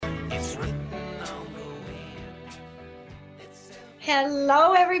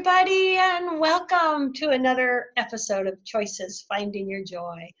Hello, everybody, and welcome to another episode of Choices Finding Your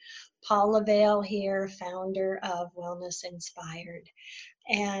Joy. Paula Vail here, founder of Wellness Inspired.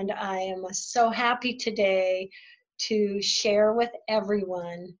 And I am so happy today to share with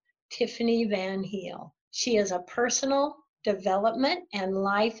everyone Tiffany VanHeel. She is a personal development and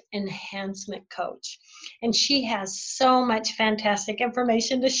life enhancement coach. And she has so much fantastic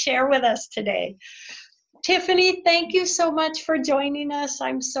information to share with us today. Tiffany, thank you so much for joining us.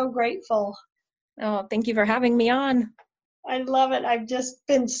 I'm so grateful. Oh, thank you for having me on. I love it. I've just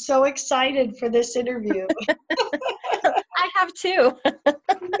been so excited for this interview. I have too.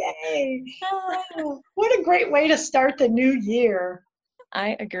 Yay. Oh, what a great way to start the new year.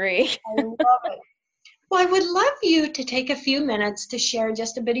 I agree. I love it. Well, I would love you to take a few minutes to share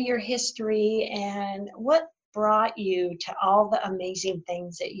just a bit of your history and what brought you to all the amazing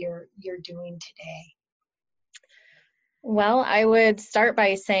things that you're doing today. Well, I would start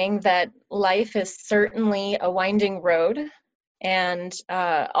by saying that life is certainly a winding road, and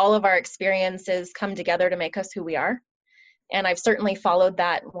all of our experiences come together to make us who we are. And I've certainly followed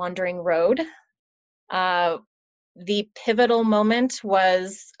that wandering road. The pivotal moment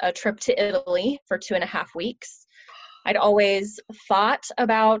was a trip to Italy for 2.5 weeks. I'd always thought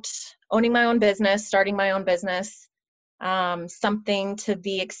about owning my own business, starting my own business, something to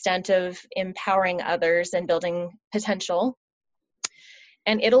the extent of empowering others and building potential.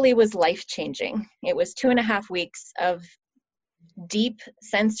 And Italy was life-changing. It was 2.5 weeks of deep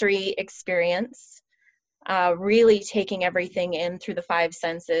sensory experience, really taking everything in through the 5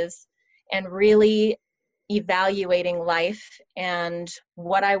 senses and really evaluating life and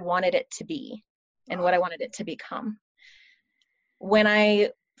what I wanted it to be and what I wanted it to become. When I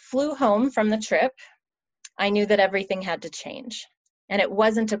flew home from the trip, I knew that everything had to change. And it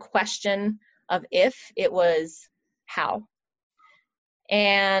wasn't a question of if, it was how.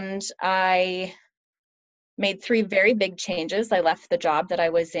 And I made 3 very big changes. I left the job that I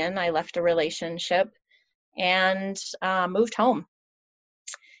was in, I left a relationship, and moved home.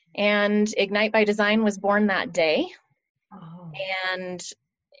 And Ignite by Design was born that day. Oh. And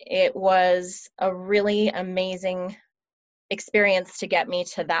it was a really amazing experience to get me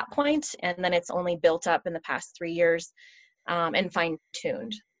to that point, and then it's only built up in the past 3 years and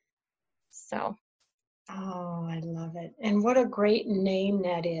fine-tuned. So. Oh, I love it. And what a great name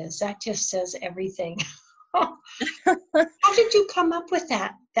that is. That just says everything. How did you come up with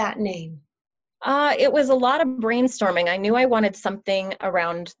that name? It was a lot of brainstorming. I knew I wanted something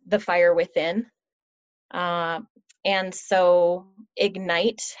around the fire within. And so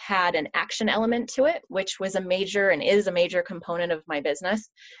Ignite had an action element to it, which was a major and is a major component of my business.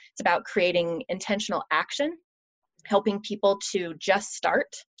 It's about creating intentional action, helping people to just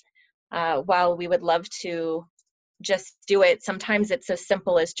start. While we would love to just do it, sometimes it's as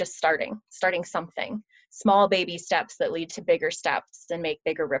simple as just starting something. Small baby steps that lead to bigger steps and make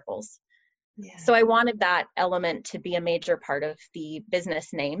bigger ripples. Yeah. So I wanted that element to be a major part of the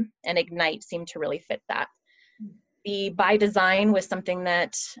business name, and Ignite seemed to really fit that. The by design was something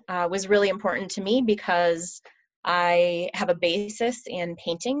that was really important to me because I have a basis in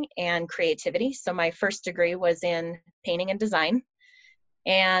painting and creativity. So my first degree was in painting and design.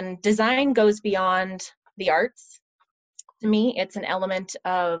 And design goes beyond the arts. To me, it's an element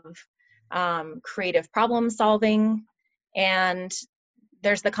of creative problem solving, and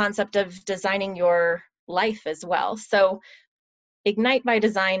there's the concept of designing your life as well. So Ignite by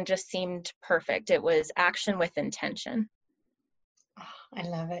Design just seemed perfect. It was action with intention. Oh, I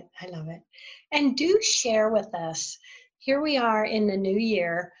love it. I love it. And do share with us, here we are in the new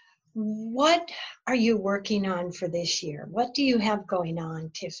year. What are you working on for this year? What do you have going on,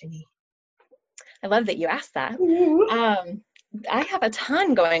 Tiffany? I love that you asked that. I have a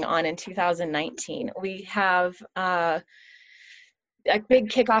ton going on in 2019. We have a big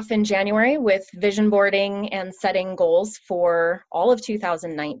kickoff in January with vision boarding and setting goals for all of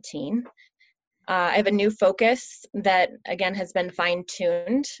 2019. I have a new focus that, again, has been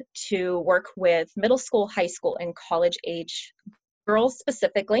fine-tuned to work with middle school, high school, and college-age girls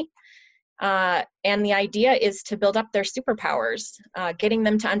specifically. And the idea is to build up their superpowers, getting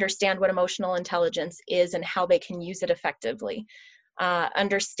them to understand what emotional intelligence is and how they can use it effectively.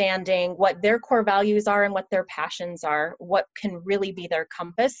 Understanding what their core values are and what their passions are, what can really be their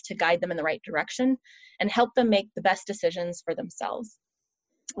compass to guide them in the right direction and help them make the best decisions for themselves.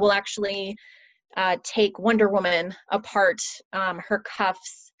 We'll actually take Wonder Woman apart, her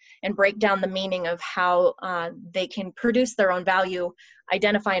cuffs, and break down the meaning of how they can produce their own value,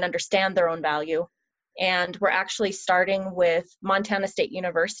 identify and understand their own value, And we're actually starting with Montana State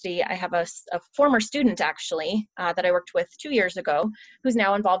University. I have a former student actually that I worked with 2 years ago who's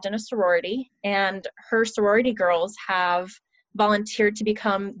now involved in a sorority, and her sorority girls have volunteered to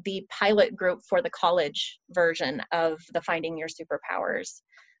become the pilot group for the college version of the Finding Your Superpowers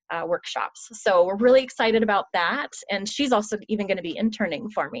workshops. So we're really excited about that. And she's also even going to be interning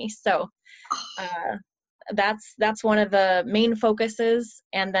for me. So that's one of the main focuses.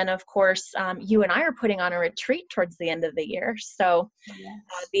 And then of course, you and I are putting on a retreat towards the end of the year. So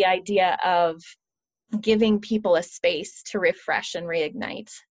the idea of giving people a space to refresh and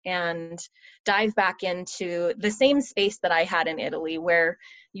reignite and dive back into the same space that I had in Italy, where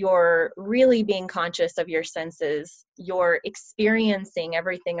you're really being conscious of your senses, you're experiencing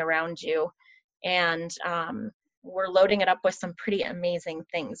everything around you, and we're loading it up with some pretty amazing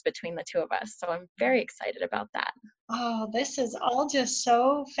things between the two of us. So I'm very excited about that. Oh, this is all just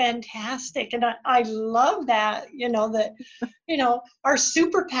so fantastic. And I love that, our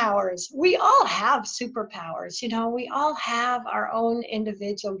superpowers. We all have superpowers, we all have our own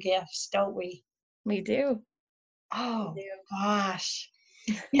individual gifts, don't we? We do. Oh, gosh.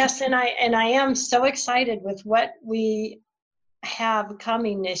 Yes, and I am so excited with what we have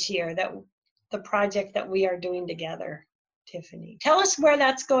coming this year, that the project that we are doing together. Tiffany, tell us where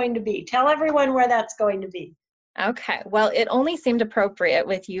that's going to be. Tell everyone where that's going to be. Okay, well, it only seemed appropriate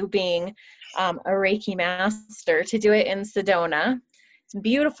with you being a Reiki master to do it in Sedona. It's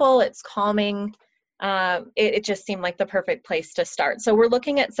beautiful, it's calming. It just seemed like the perfect place to start. So we're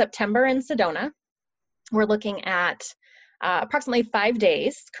looking at September in Sedona. We're looking at approximately 5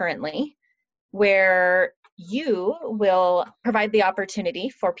 days currently, where you will provide the opportunity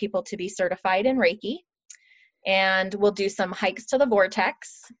for people to be certified in Reiki. And we'll do some hikes to the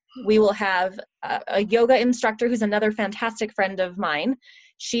vortex. We will have a yoga instructor who's another fantastic friend of mine.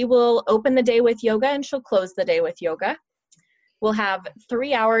 She will open the day with yoga and she'll close the day with yoga. We'll have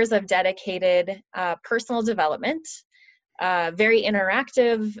 3 hours of dedicated personal development, very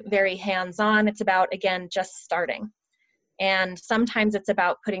interactive, very hands-on. It's about, again, just starting. And sometimes it's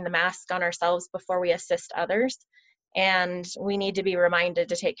about putting the mask on ourselves before we assist others. And we need to be reminded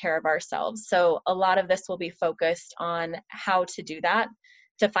to take care of ourselves. So a lot of this will be focused on how to do that,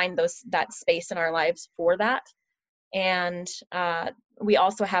 to find that space in our lives for that. And we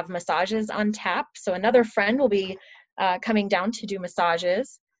also have massages on tap. So another friend will be coming down to do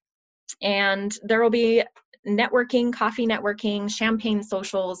massages. And there will be networking, coffee networking, champagne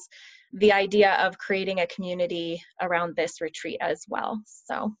socials, the idea of creating a community around this retreat as well.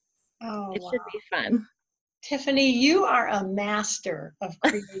 So it should be fun. Tiffany, you are a master of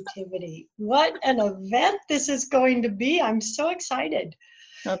creativity. What an event this is going to be. I'm so excited.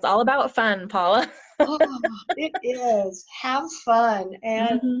 Well, it's all about fun, Paula. Oh, it is. Have fun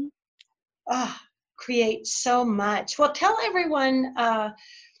and create so much. Well, tell everyone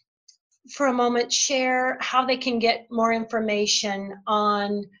for a moment, share how they can get more information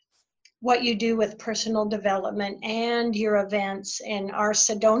on what you do with personal development and your events and our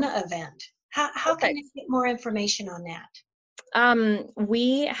Sedona event. How can they get more information on that?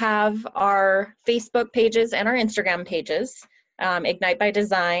 We have our Facebook pages and our Instagram pages, Ignite by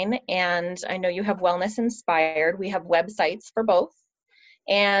Design, and I know you have Wellness Inspired. We have websites for both.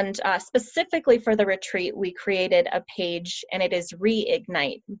 And specifically for the retreat, we created a page, and it is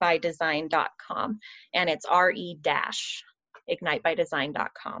reignitebydesign.com, and it's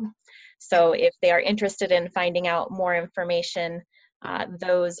re-ignitebydesign.com. So if they are interested in finding out more information,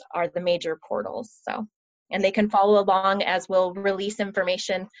 those are the major portals. So, and they can follow along as we'll release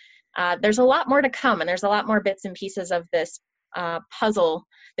information. There's a lot more to come, and there's a lot more bits and pieces of this puzzle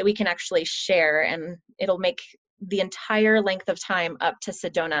that we can actually share, and it'll make the entire length of time up to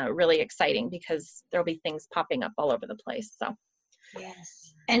Sedona really exciting, because there'll be things popping up all over the place. So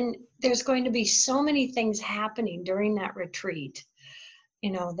yes, and there's going to be so many things happening during that retreat,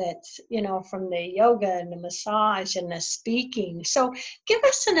 that's from the yoga and the massage and the speaking. So give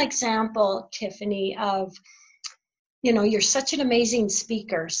us an example, Tiffany, of you're such an amazing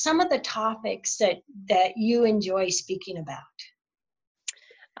speaker, some of the topics that you enjoy speaking about.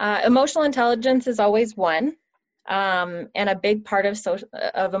 Emotional intelligence is always one. And a big part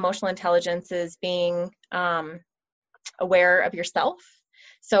of emotional intelligence is being aware of yourself.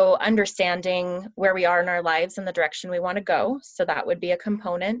 So understanding where we are in our lives and the direction we want to go. So that would be a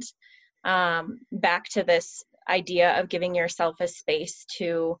component. Back to this idea of giving yourself a space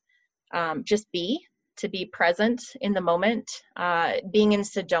to just to be present in the moment. Being in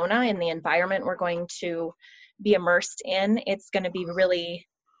Sedona, in the environment we're going to be immersed in, it's going to be really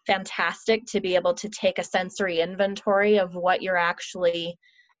fantastic to be able to take a sensory inventory of what you're actually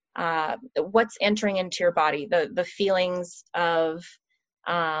what's entering into your body, the feelings of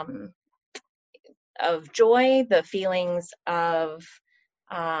joy, the feelings of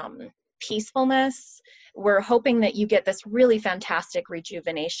peacefulness. We're hoping that you get this really fantastic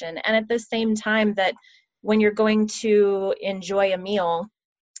rejuvenation. And at the same time, that when you're going to enjoy a meal,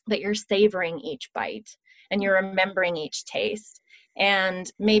 that you're savoring each bite and you're remembering each taste.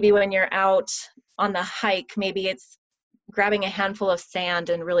 And maybe when you're out on the hike, maybe it's grabbing a handful of sand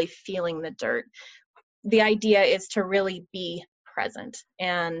and really feeling the dirt. The idea is to really be present.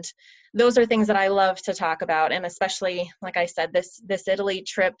 And those are things that I love to talk about. And especially, like I said, this Italy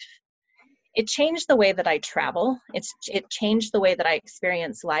trip, it changed the way that I travel. It changed the way that I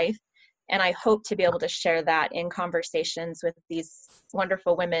experience life. And I hope to be able to share that in conversations with these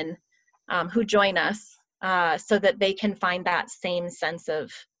wonderful women who join us, so that they can find that same sense of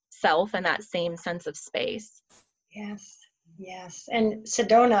self and that same sense of space. Yes, yes. And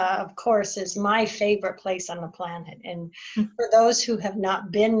Sedona, of course, is my favorite place on the planet. And for those who have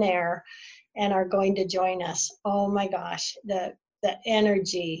not been there and are going to join us, oh my gosh, the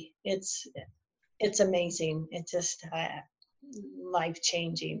energy, it's amazing. It's just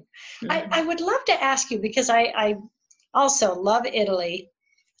life-changing. Mm-hmm. I would love to ask you, because I also love Italy,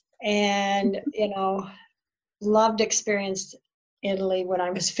 and loved experienced Italy when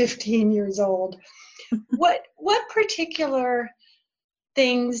I was 15 years old. What particular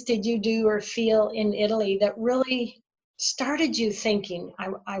things did you do or feel in Italy that really started you thinking,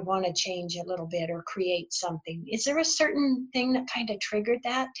 I want to change a little bit or create something? Is there a certain thing that kind of triggered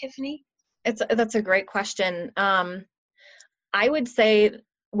that, Tiffany? That's a great question. I would say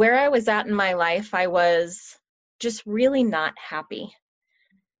where I was at in my life, I was just really not happy.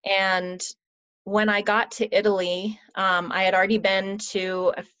 And when I got to Italy, I had already been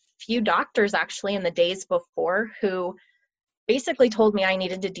to a few doctors actually in the days before, who basically told me I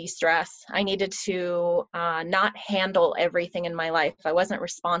needed to de-stress. I needed to not handle everything in my life. I wasn't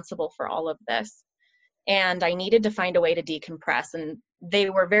responsible for all of this. And I needed to find a way to decompress. And they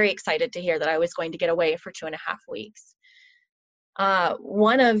were very excited to hear that I was going to get away for 2.5 weeks.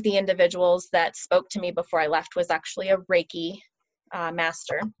 One of the individuals that spoke to me before I left was actually a Reiki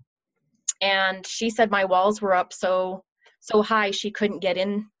master. And she said my walls were up so high she couldn't get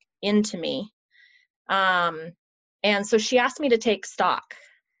into me. And so she asked me to take stock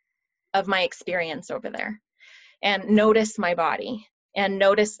of my experience over there and notice my body and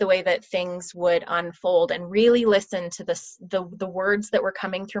notice the way that things would unfold, and really listen to the words that were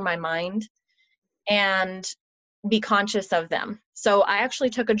coming through my mind and be conscious of them. So I actually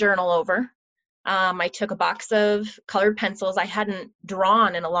took a journal over. I took a box of colored pencils. I hadn't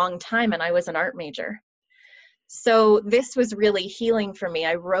drawn in a long time, and I was an art major. So this was really healing for me.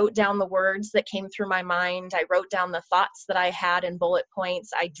 I wrote down the words that came through my mind. I wrote down the thoughts that I had in bullet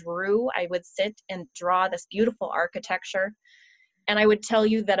points. I drew. I would sit and draw this beautiful architecture. And I would tell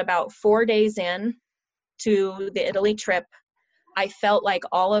you that about 4 days in to the Italy trip, I felt like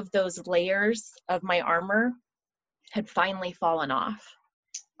all of those layers of my armor had finally fallen off.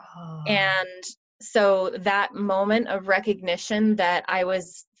 Oh. And so that moment of recognition that I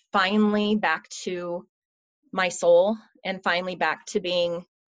was finally back to my soul and finally back to being,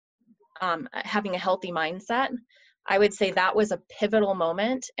 having a healthy mindset, I would say that was a pivotal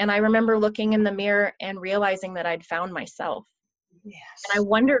moment. And I remember looking in the mirror and realizing that I'd found myself. Yes. And I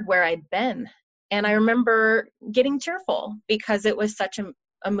wondered where I'd been. And I remember getting tearful because it was such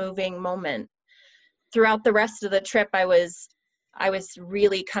a moving moment. Throughout the rest of the trip, I was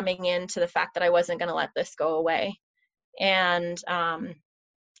really coming into the fact that I wasn't going to let this go away. And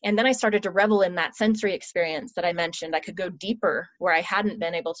then I started to revel in that sensory experience that I mentioned. I could go deeper where I hadn't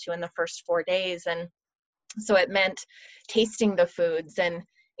been able to in the first 4 days. And so it meant tasting the foods and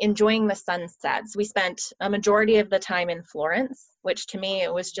enjoying the sunsets. We spent a majority of the time in Florence, which to me,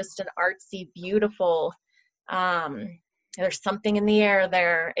 it was just an artsy, beautiful, there's something in the air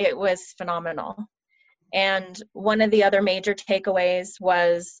there. It was phenomenal. And one of the other major takeaways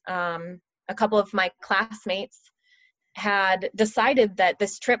was a couple of my classmates had decided that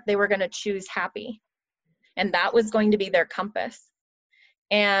this trip they were going to choose happy, and that was going to be their compass.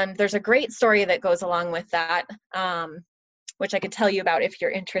 And there's a great story that goes along with that, which I could tell you about if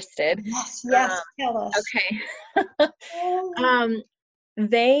you're interested. Yes, tell us. Okay.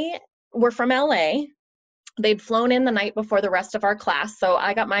 They were from LA. They'd flown in the night before the rest of our class. So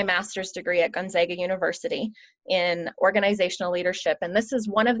I got my master's degree at Gonzaga University in organizational leadership. And this is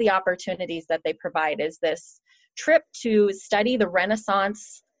one of the opportunities that they provide, is this trip to study the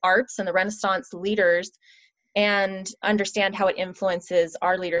Renaissance arts and the Renaissance leaders and understand how it influences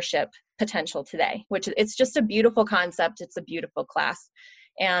our leadership potential today, which it's just a beautiful concept. It's a beautiful class.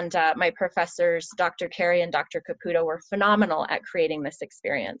 And my professors, Dr. Carey and Dr. Caputo, were phenomenal at creating this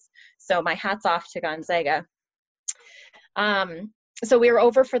experience. So my hat's off to Gonzaga. So we were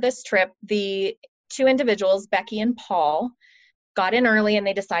over for this trip. The two individuals, Becky and Paul, got in early and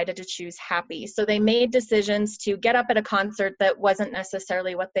they decided to choose happy. So they made decisions to get up at a concert that wasn't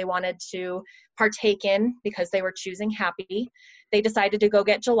necessarily what they wanted to partake in because they were choosing happy. They decided to go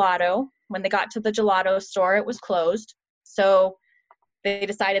get gelato. When they got to the gelato store, it was closed. So they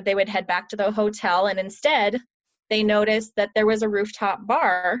decided they would head back to the hotel, and instead they noticed that there was a rooftop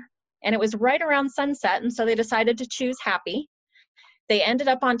bar and it was right around sunset, and so they decided to choose happy. They ended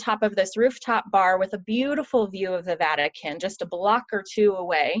up on top of this rooftop bar with a beautiful view of the Vatican, just a block or two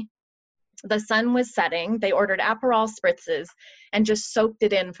away. The sun was setting. They ordered Aperol spritzes and just soaked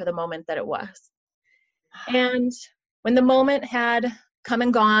it in for the moment that it was. And when the moment had come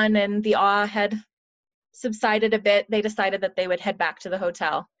and gone and the awe had subsided a bit, they decided that they would head back to the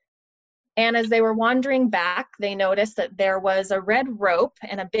hotel. And as they were wandering back, they noticed that there was a red rope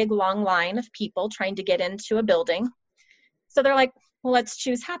and a big long line of people trying to get into a building. So they're like, well, let's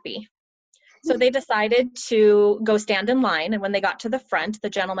choose happy. So they decided to go stand in line. And when they got to the front, the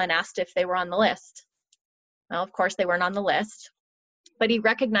gentleman asked if they were on the list. Well, of course, they weren't on the list, but he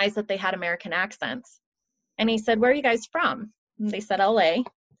recognized that they had American accents. And he said, where are you guys from? And they said, LA.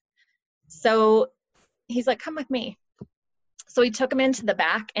 So he's like, come with me. So he took him into the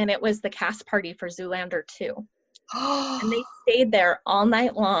back, and it was the cast party for Zoolander 2. And they stayed there all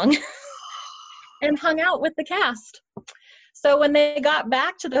night long and hung out with the cast. So when they got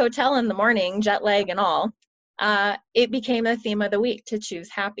back to the hotel in the morning, jet lag and all, it became a theme of the week to choose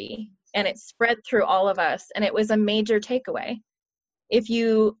happy. And it spread through all of us. And it was a major takeaway. If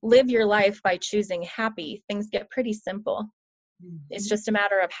you live your life by choosing happy, things get pretty simple. It's just a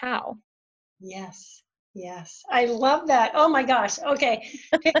matter of how. Yes. Yes. I love that. Oh my gosh. Okay.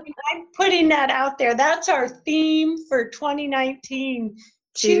 I'm putting that out there. That's our theme for 2019.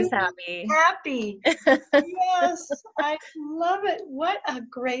 Choose happy. Happy. Yes. I love it. What a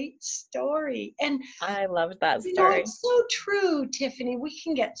great story. And I love that story. You know, it's so true, Tiffany. We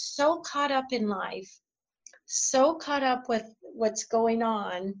can get so caught up in life, so caught up with what's going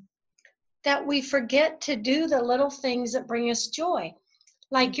on, that we forget to do the little things that bring us joy,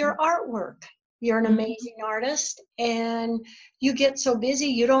 like your artwork. You're an amazing artist, and you get so busy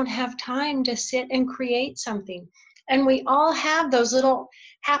you don't have time to sit and create something. And we all have those little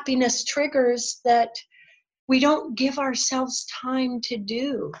happiness triggers that we don't give ourselves time to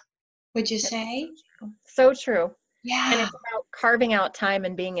do. Would you say? So true. Yeah. And it's about carving out time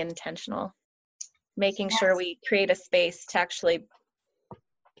and being intentional, making sure we create a space to actually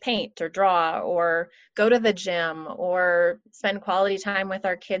paint or draw or go to the gym or spend quality time with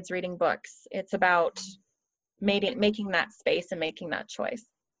our kids reading books. It's about making that space and making that choice.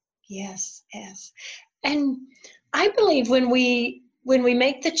 Yes, yes. And I believe when we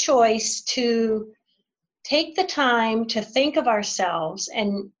make the choice to take the time to think of ourselves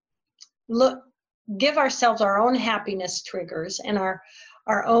and give ourselves our own happiness triggers and our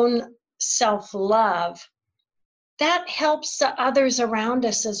own self-love, that helps the others around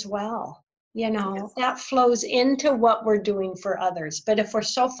us as well. You know, yes. That flows into what we're doing for others. But if we're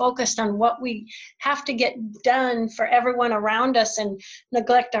so focused on what we have to get done for everyone around us and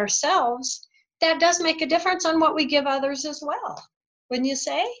neglect ourselves, that does make a difference on what we give others as well. Wouldn't you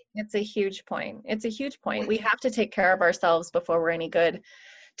say? It's a huge point. It's a huge point. We have to take care of ourselves before we're any good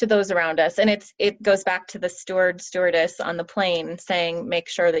to those around us. And it goes back to the stewardess on the plane saying, make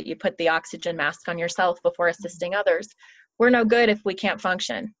sure that you put the oxygen mask on yourself before assisting others. We're no good if we can't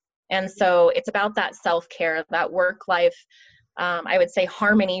function. And so it's about that self-care, that work-life, I would say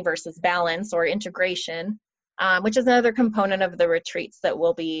harmony versus balance or integration, which is another component of the retreats that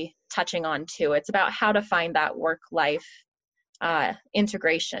we'll be touching on too. It's about how to find that work-life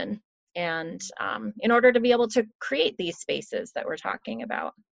integration. And in order to be able to create these spaces that we're talking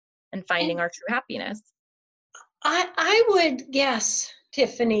about and finding our true happiness. I would guess,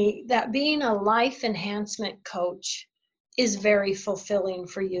 Tiffany, that being a life enhancement coach is very fulfilling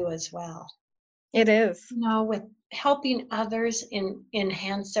for you as well. It is. You know, with helping others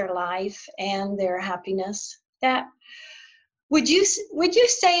enhance their life and their happiness. That would you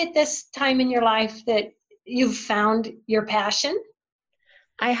say at this time in your life that you've found your passion?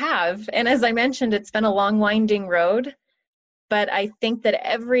 I have. And as I mentioned, it's been a long, winding road. But I think that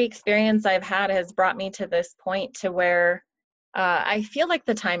every experience I've had has brought me to this point to where I feel like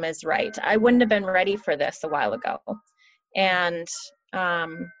the time is right. I wouldn't have been ready for this a while ago. And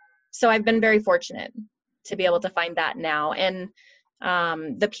so I've been very fortunate to be able to find that now. And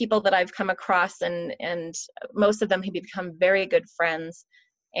the people that I've come across, and most of them have become very good friends,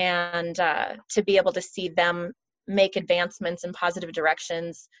 and to be able to see them make advancements in positive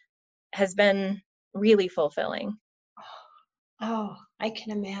directions has been really fulfilling. Oh, I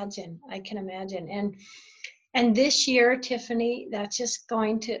can imagine. I can imagine. And this year, Tiffany, that's just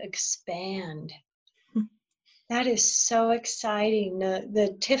going to expand. That is so exciting.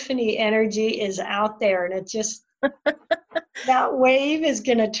 The Tiffany energy is out there, and it just that wave is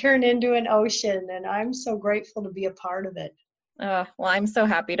going to turn into an ocean, and I'm so grateful to be a part of it. Well, I'm so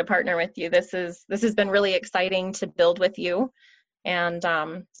happy to partner with you. This has been really exciting to build with you, and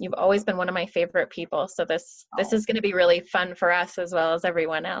you've always been one of my favorite people. So this is going to be really fun for us as well as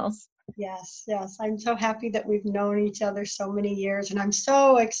everyone else. Yes, yes. I'm so happy that we've known each other so many years, and I'm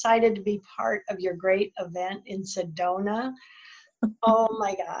so excited to be part of your great event in Sedona. Oh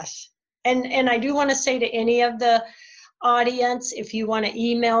my gosh. And I do want to say to any of the audience, if you want to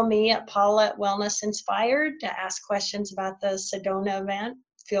email me at Paula at Wellness Inspired to ask questions about the Sedona event,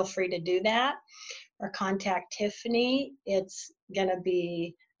 feel free to do that, or contact Tiffany. It's going to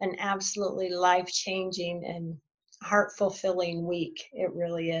be an absolutely life-changing and heart-fulfilling week. It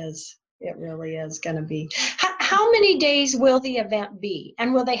really is. It really is going to be. How many days will the event be?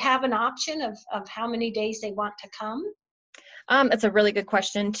 And will they have an option of how many days they want to come? It's a really good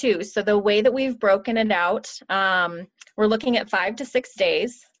question too. So the way that we've broken it out, we're looking at 5 to 6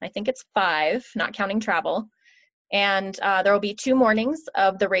 days. I think it's 5, not counting travel. And there will be 2 mornings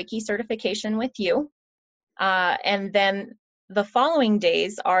of the Reiki certification with you. And then the following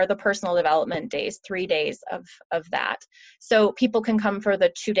days are the personal development days, 3 days of that. So people can come for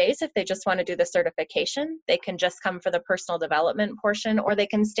the 2 days if they just want to do the certification. They can just come for the personal development portion, or they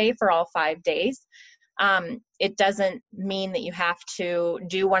can stay for all 5 days. It doesn't mean that you have to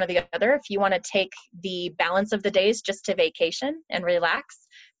do one or the other. If you want to take the balance of the days just to vacation and relax,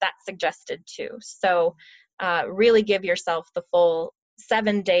 that's suggested too. So really give yourself the full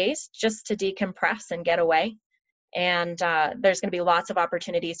 7 days just to decompress and get away. And there's going to be lots of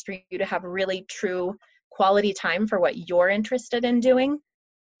opportunities for you to have really true quality time for what you're interested in doing.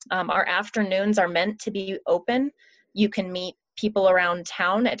 Our afternoons are meant to be open. You can meet people around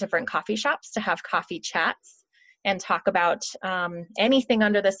town at different coffee shops to have coffee chats and talk about anything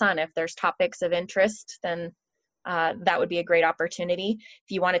under the sun. If there's topics of interest, then that would be a great opportunity.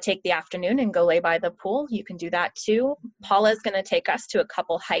 If you want to take the afternoon and go lay by the pool, you can do that too. Paula is going to take us to a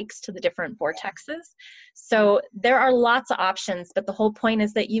couple hikes to the different vortexes. So there are lots of options, but the whole point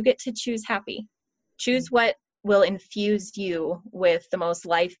is that you get to choose happy. Choose what will infuse you with the most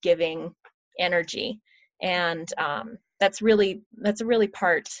life-giving energy. And that's really a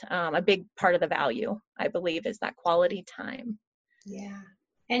big part of the value, I believe, is that quality time. Yeah.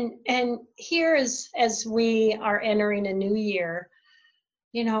 And here as we are entering a new year,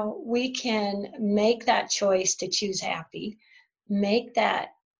 you know, we can make that choice to choose happy, make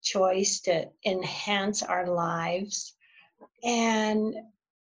that choice to enhance our lives, and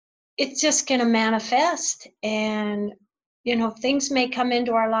it's just going to manifest. And, you know, things may come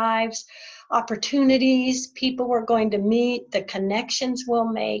into our lives, opportunities, people we're going to meet, the connections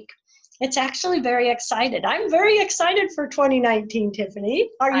we'll make. It's actually very excited. I'm very excited for 2019, Tiffany.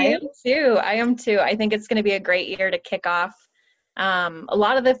 Are you? I am too. I think it's going to be a great year to kick off a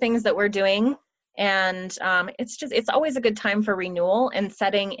lot of the things that we're doing. And it's always a good time for renewal and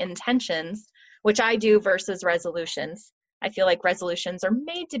setting intentions, which I do, versus resolutions. I feel like resolutions are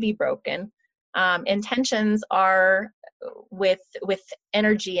made to be broken. Intentions are with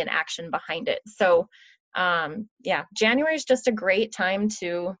energy and action behind it. So January is just a great time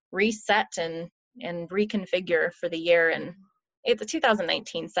to reset and reconfigure for the year. And it's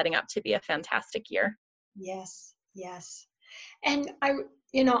 2019 setting up to be a fantastic year. Yes, yes. And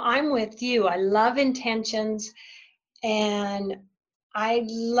I'm with you. I love intentions, and I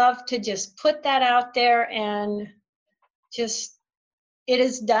love to just put that out there, and just, it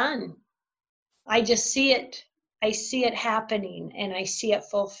is done. I just see it. I see it happening, and I see it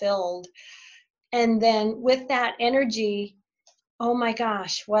fulfilled. And then with that energy, oh my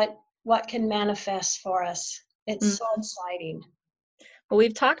gosh, what can manifest for us? It's so exciting. Well,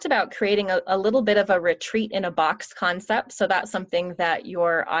 we've talked about creating a little bit of a retreat in a box concept. So that's something that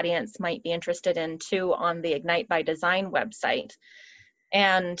your audience might be interested in too on the Ignite by Design website.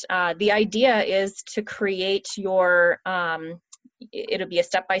 And the idea is to create your, it'll be a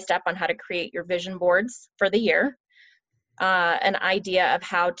step-by-step on how to create your vision boards for the year, an idea of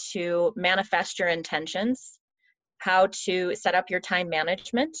how to manifest your intentions, how to set up your time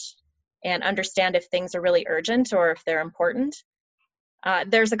management and understand if things are really urgent or if they're important.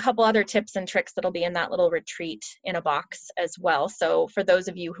 There's a couple other tips and tricks that'll be in that little retreat in a box as well. So for those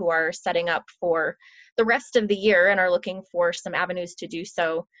of you who are setting up for the rest of the year and are looking for some avenues to do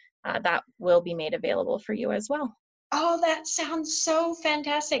so, that will be made available for you as well. Oh, that sounds so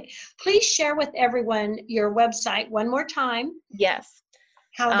fantastic. Please share with everyone your website one more time, Yes.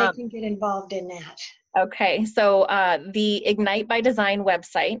 how they can get involved in that. Okay, so the Ignite by Design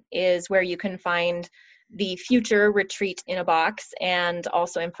website is where you can find the future retreat in a box and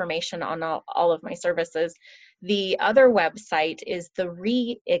also information on all of my services. The other website is the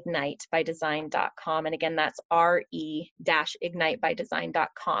reignitebydesign.com. And again, that's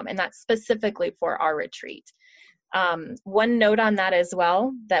re-ignitebydesign.com. And that's specifically for our retreat. One note on that as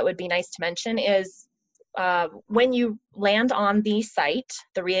well that would be nice to mention is when you land on the site,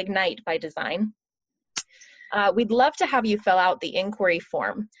 the Reignite by Design, we'd love to have you fill out the inquiry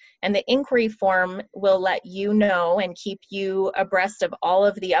form. And the inquiry form will let you know and keep you abreast of all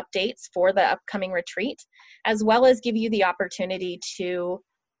of the updates for the upcoming retreat, as well as give you the opportunity to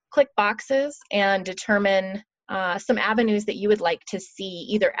click boxes and determine some avenues that you would like to see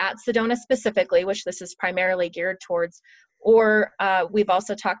either at Sedona specifically, which this is primarily geared towards, or we've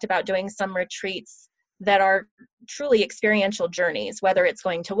also talked about doing some retreats that are truly experiential journeys, whether it's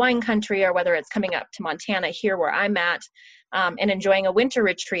going to wine country or whether it's coming up to Montana here where I'm at, and enjoying a winter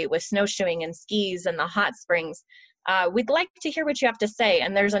retreat with snowshoeing and skis and the hot springs. We'd like to hear what you have to say.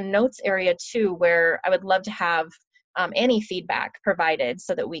 And there's a notes area too, where I would love to have any feedback provided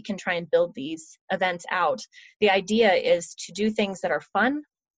so that we can try and build these events out. The idea is to do things that are fun,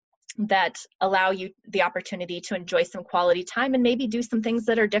 that allow you the opportunity to enjoy some quality time and maybe do some things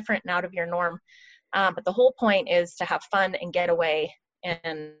that are different and out of your norm. But the whole point is to have fun and get away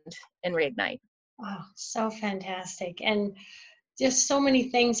and reignite. Oh, so fantastic. And just so many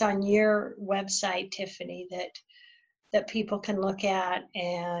things on your website, Tiffany, that people can look at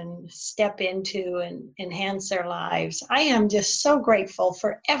and step into and enhance their lives. I am just so grateful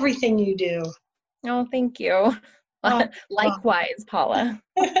for everything you do. Oh, thank you. Likewise, Paula.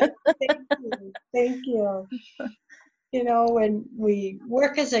 Thank you. Thank you. You know, when we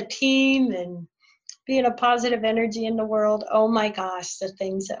work as a team and being a positive energy in the world, oh my gosh, the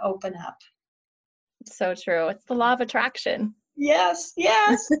things that open up. So true. It's the law of attraction. Yes,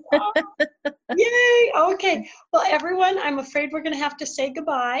 yes. Oh, yay. Okay. Well, everyone, I'm afraid we're going to have to say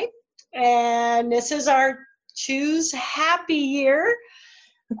goodbye. And this is our Choose Happy Year.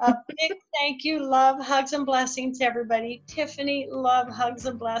 A big thank you, love, hugs, and blessings, everybody. Tiffany, love, hugs,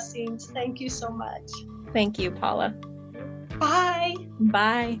 and blessings. Thank you so much. Thank you, Paula. Bye.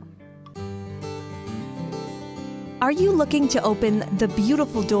 Bye. Are you looking to open the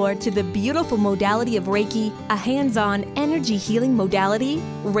beautiful door to the beautiful modality of Reiki, a hands-on energy healing modality?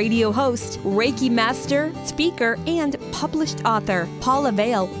 Radio host, Reiki master, speaker, and published author Paula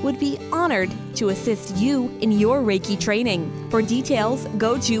Vail would be honored to assist you in your Reiki training. For details,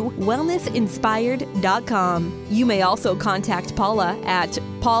 go to wellnessinspired.com. You may also contact Paula at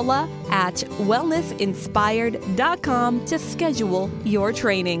paula@wellnessinspired.com to schedule your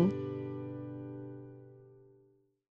training.